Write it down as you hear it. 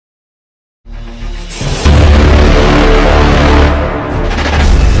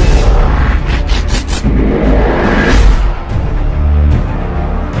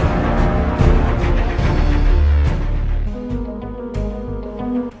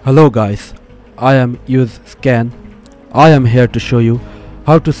Hello guys, I am usescan. I am here to show you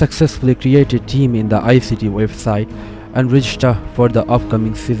how to successfully create a team in the ICT website and register for the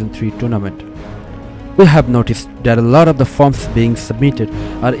upcoming Season 3 tournament. We have noticed that a lot of the forms being submitted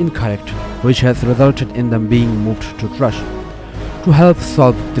are incorrect, which has resulted in them being moved to trash. To help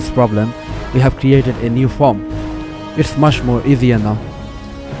solve this problem, we have created a new form. It's much more easier now.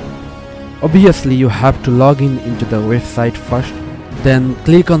 Obviously, you have to log in into the website first. Then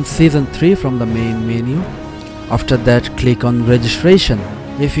click on Season 3 from the main menu. After that, click on Registration.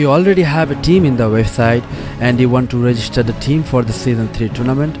 If you already have a team in the website and you want to register the team for the Season 3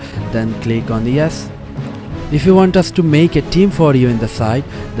 tournament, then click on Yes. If you want us to make a team for you in the site,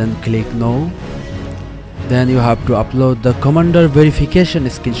 then click No. Then you have to upload the commander verification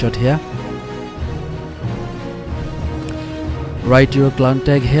screenshot here. Write your clan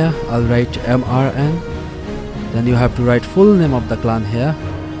tag here. I'll write MRN. Then you have to write full name of the clan here.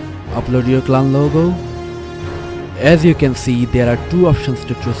 Upload your clan logo. As you can see, there are two options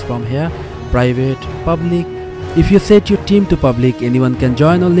to choose from here: private, public. If you set your team to public, anyone can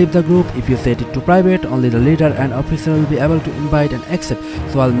join or leave the group. If you set it to private, only the leader and officer will be able to invite and accept,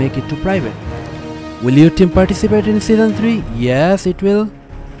 so I'll make it to private. Will your team participate in Season 3? Yes, it will.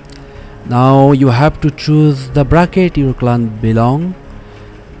 Now you have to choose the bracket your clan belong.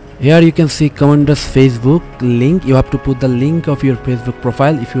 Here you can see commander's Facebook link. You have to put the link of your Facebook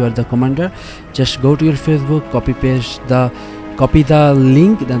profile if you are the commander. Just go to your Facebook, copy the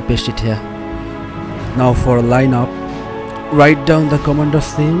link, then paste it here. Now for lineup, write down the commander's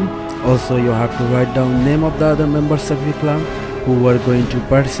name. Also you have to write down name of the other members of your clan who are going to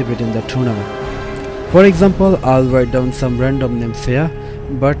participate in the tournament. For example, I'll write down some random names here,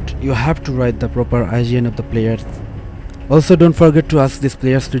 but you have to write the proper IGN of the players. Also, don't forget to ask these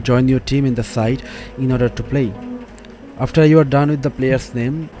players to join your team in the site in order to play. After you are done with the player's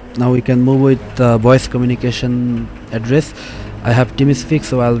name, now we can move with the voice communication address. I have TeamSpeak,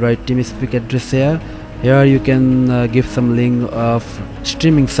 so I'll write TeamSpeak address here. Here you can give some link of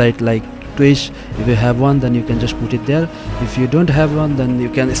streaming site like Twitch. If you have one, then you can just put it there. If you don't have one, then you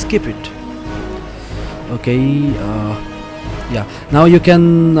can skip it. Okay. Yeah, now you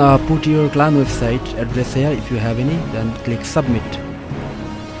can put your clan website address here if you have any, then click submit.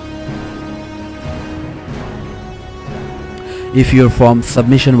 If your form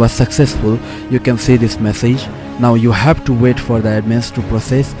submission was successful, you can see this message. Now you have to wait for the admins to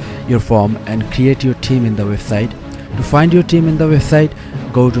process your form and create your team in the website. To find your team in the website,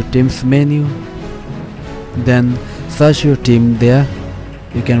 go to Teams menu, then search your team there.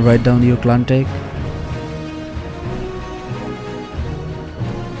 You can write down your clan tag.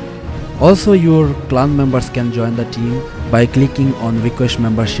 Also, your clan members can join the team by clicking on request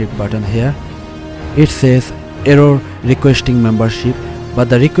membership button here. It says error requesting membership,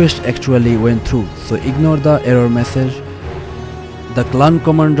 but the request actually went through, so ignore the error message. The clan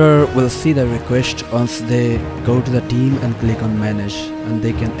commander will see the request once they go to the team and click on manage, and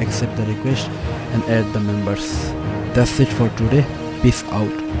they can accept the request and add the members. That's it for today. Peace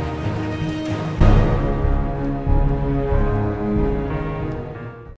out.